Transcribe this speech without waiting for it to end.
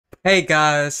Hey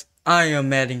guys, I am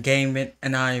Madden Gaming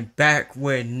and I am back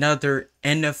with another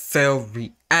NFL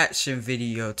reaction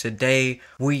video. Today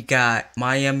we got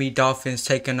Miami Dolphins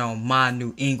taking on my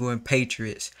New England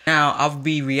Patriots. Now I'll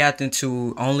be reacting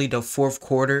to only the fourth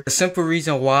quarter. The simple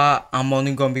reason why I'm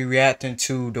only going to be reacting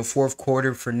to the fourth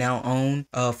quarter for now on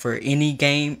for any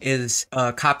game is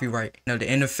copyright. You know, the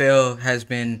NFL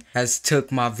has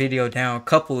took my video down a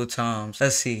couple of times.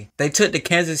 Let's see. They took the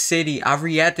Kansas City. I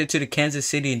reacted to the Kansas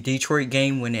City and Detroit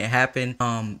game when it happened.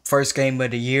 First game of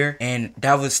the year, and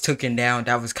that was taken down.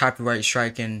 That was copyright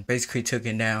striking, basically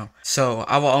taken down. So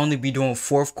I will only be doing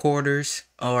fourth quarters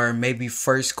or maybe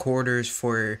first quarters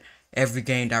for every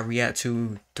game that I react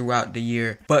to throughout the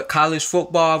year. But college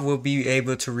football will be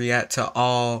able to react to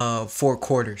all four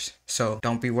quarters. So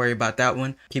don't be worried about that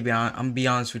one. Keep it on. I'm gonna be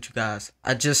honest with you guys.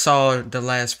 I just saw the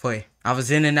last play. I was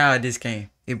in and out of this game.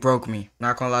 It broke me.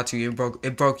 Not gonna lie to you,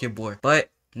 it broke your boy. But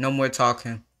no more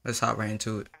talking. Let's hop right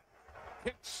into it.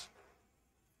 Hits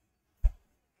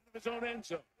his own end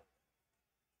zone.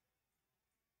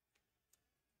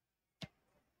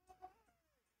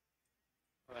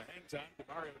 Hang time.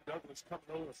 Mario Douglas coming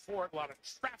over for it. A lot of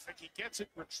traffic. He gets it.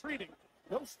 Retreating.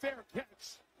 No fair catch.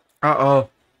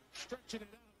 Stretching it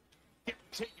out. Getting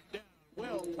taken down.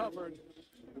 Well covered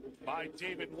by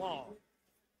David Long.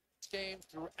 Game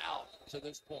throughout to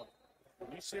this point.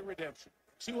 We see redemption.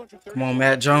 Come on,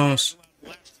 Matt Jones.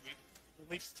 Last week.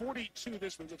 Only 42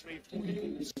 this week. It's made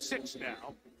 46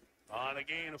 now. On a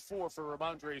gain of 4 for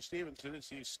Ramondre Stevenson as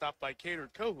he's stopped by Cater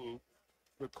Kohu,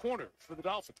 the corner for the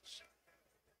Dolphins.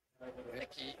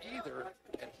 Mickey either,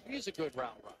 and he's a good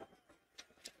route runner.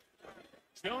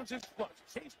 Jones is flush.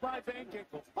 Chased by Van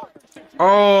Ginkel.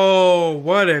 Oh,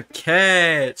 what a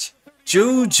catch.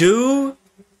 Juju.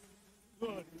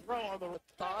 Good throw on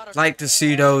the Like to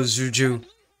see those, Juju.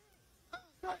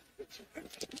 From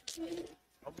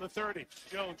the 30.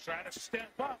 Jones trying to step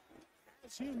up.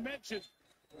 As you mentioned,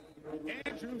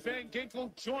 Andrew Van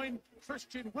Ginkel joined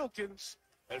Christian Wilkins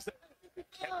as they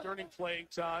kept earning playing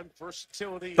time,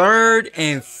 versatility. 3rd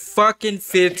and fucking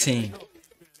 15.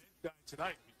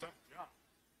 Tonight, he's done a job.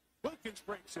 Wilkins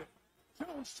breaks it.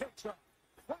 Jones takes up.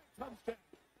 Flag comes down.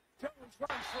 Jones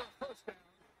runs for a first down.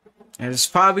 And it's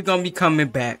probably gonna be coming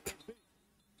back.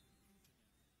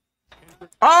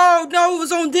 Oh no, it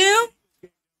was on them.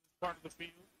 Part of the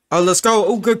field. Oh, let's go.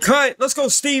 Oh, good cut. Let's go,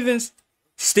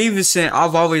 Stevenson.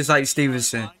 I've always liked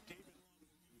Stevenson.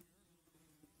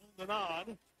 Holding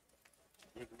on.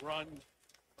 Good run.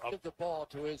 Give the ball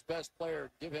to his best player.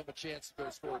 Give him a chance to go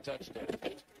score a touchdown.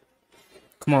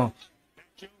 Come on.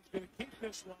 Jones going to keep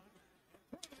this one.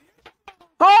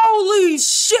 Holy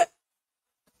shit.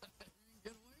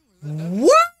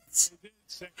 What?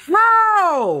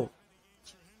 How?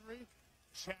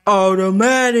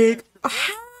 Automatic.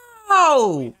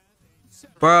 How?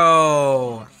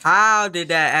 Bro, how did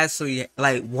that actually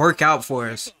like work out for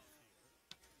us?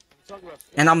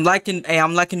 And I'm liking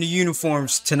the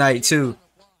uniforms tonight too.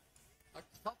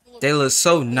 They look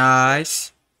so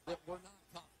nice.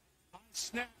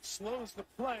 Snap slows the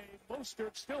play.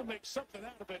 Mostert still makes something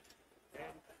out of it.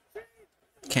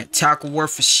 Can't tackle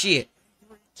worth for shit.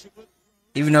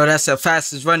 Even though that's the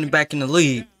fastest running back in the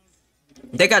league.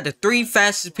 They got the 3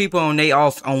 fastest people on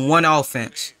one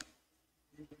offense.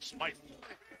 Smite.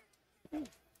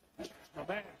 A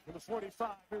man for the 45.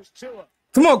 Here's Tua.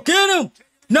 Come on, get him!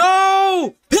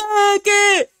 No! Pick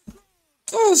it!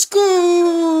 Let's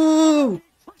go!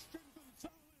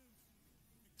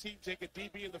 Team take a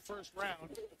DB in the first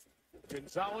round.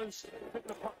 Gonzalez picked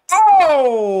apart.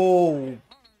 Oh!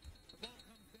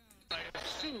 I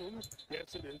assume,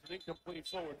 yes, it is an incomplete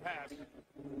forward pass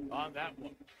on that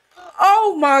one.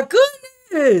 Oh my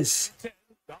goodness! 10.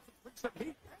 Dolphins bring some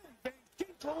heat. And Van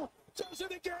Ginkel does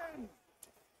it again.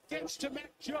 Gets to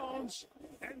Mac Jones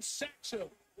and sacks him.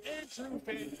 Andrew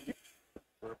Van Ginkel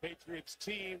for a Patriots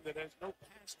team that has no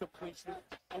pass completion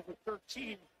over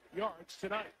 13 yards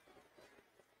tonight.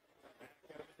 Back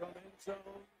out of his own end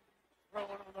zone. Throwing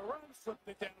on the run. Flipped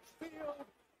it downfield.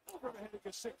 Over the head of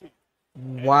Gesicki.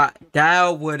 What?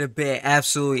 That would have been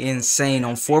absolutely insane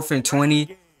on 4th and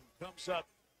 20. Comes up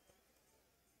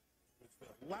with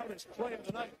the loudest play of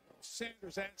the night.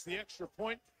 Sanders adds the extra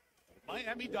point.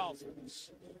 Miami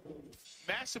Dolphins.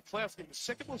 Massive playoff game. The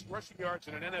second most rushing yards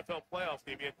in an NFL playoff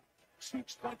game. He had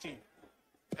 220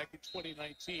 back in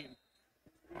 2019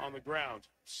 on the ground.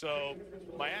 So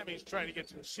Miami's trying to get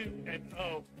to the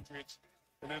 2-0 Patriots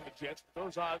and then the Jets.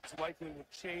 Those odds likely will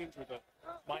change with a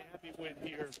Miami win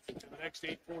here in the next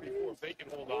 8:44 if they can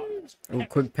hold on. Oh,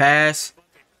 quick pass.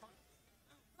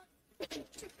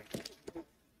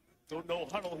 So no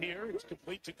huddle here. It's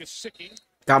complete to Gesicki.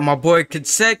 Got my boy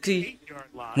Kaseki, 8-yard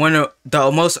line. one of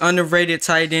the most underrated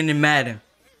tight end in Madden.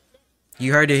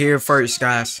 You heard it here first,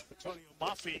 guys. Antonio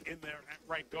Maffi in there at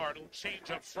right guard. Will change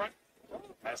up front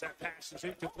as that pass is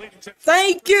incomplete.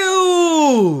 Thank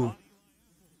you,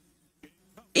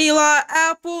 Eli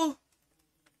Apple.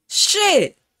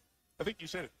 Shit. I think you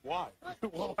said it. Why?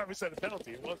 Well, I was at a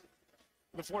penalty. It wasn't.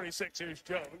 The 46, here's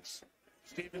Jones.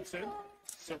 Stevenson,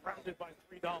 surrounded by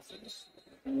 3 Dolphins.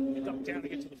 Ducked down to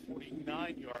get to the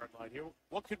 49-yard line here.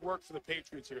 What could work for the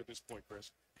Patriots here at this point, Chris?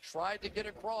 Tried to get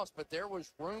across, but there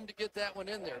was room to get that one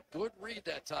in there. Good read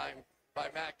that time by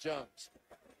Mac Jones.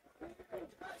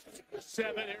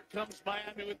 7, here comes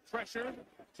Miami with pressure.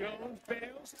 Jones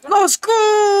bails. Let's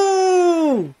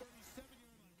go.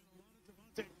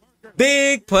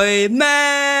 Big play,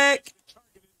 Mac.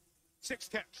 6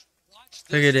 catch.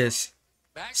 Look at this.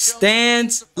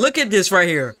 Stands. Look at this right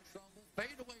here.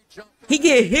 He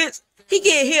get hit. He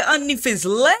get hit underneath his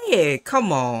leg.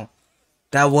 Come on.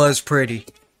 That was pretty.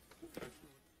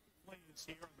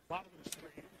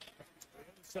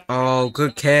 Oh,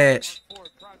 good catch.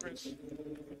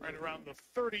 Right around the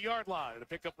 30-yard line to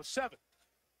pick up a 7.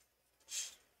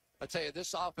 I tell you,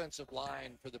 this offensive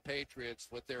line for the Patriots,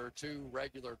 with their 2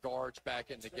 regular guards back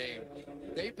in the game,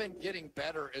 they've been getting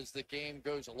better as the game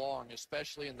goes along,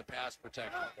 especially in the pass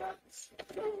protection.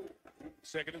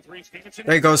 2nd and 3, Stevenson.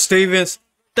 There you go, Stevens.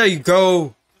 There you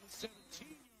go.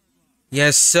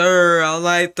 Yes, sir. I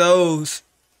like those.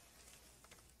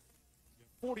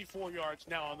 44 yards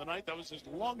now on the night. That was his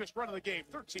longest run of the game,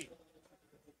 13.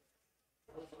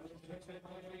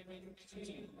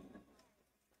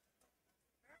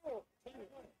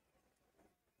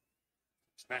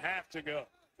 A half to go.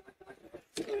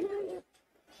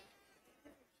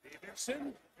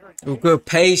 Stevenson. Oh, good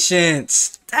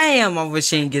patience. Damn, I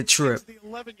wish he didn't get tripped. The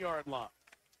 11-yard line.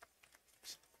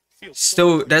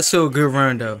 That's still a good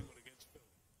run, though.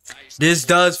 This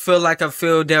does feel like the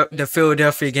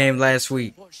Philadelphia game last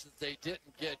week. They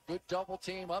didn't get good double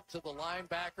team up to the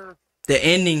linebacker. The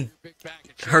ending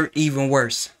hurt even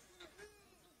worse.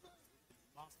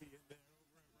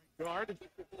 Guard.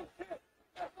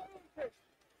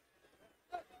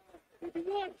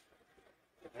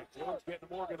 Jones getting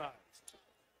them organized.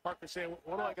 Parker saying,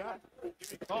 what do I got?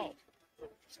 Give me a call.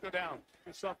 Let's go down.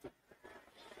 Do something.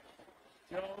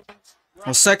 Jones.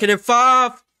 On 2nd and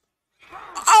 5.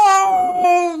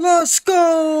 Oh, let's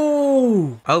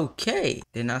go. Okay.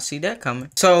 Did not see that coming.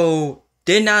 So,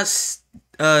 if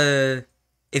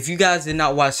you guys did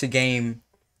not watch the game,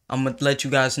 I'm going to let you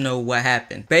guys know what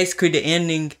happened. Basically, the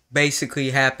ending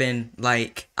happened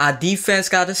like our defense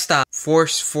got to stop.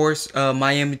 Force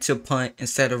Miami to punt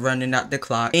instead of running out the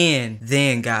clock. And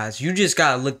then, guys, you just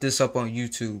got to look this up on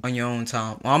YouTube on your own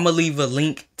time. I'm going to leave a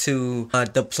link to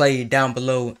the play down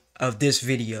below of this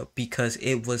video because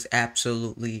it was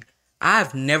absolutely...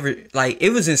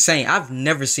 it was insane. I've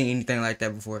never seen anything like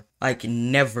that before. Like,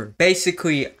 never.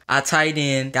 Basically, our tight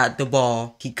end got the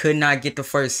ball. He could not get the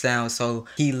first down, so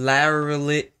he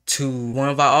lateraled it to one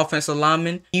of our offensive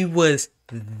linemen. He was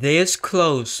this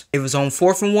close. It was on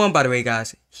 4th and 1, by the way,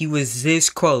 guys. He was this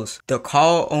close. The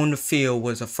call on the field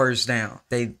was a first down.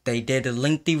 They did a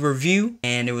lengthy review,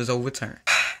 and it was overturned.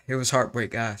 It was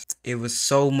heartbreak, guys. It was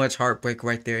so much heartbreak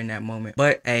right there in that moment.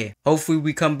 But, hey, hopefully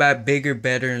we come back bigger,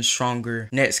 better, and stronger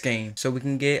next game so we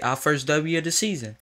can get our first W of the season.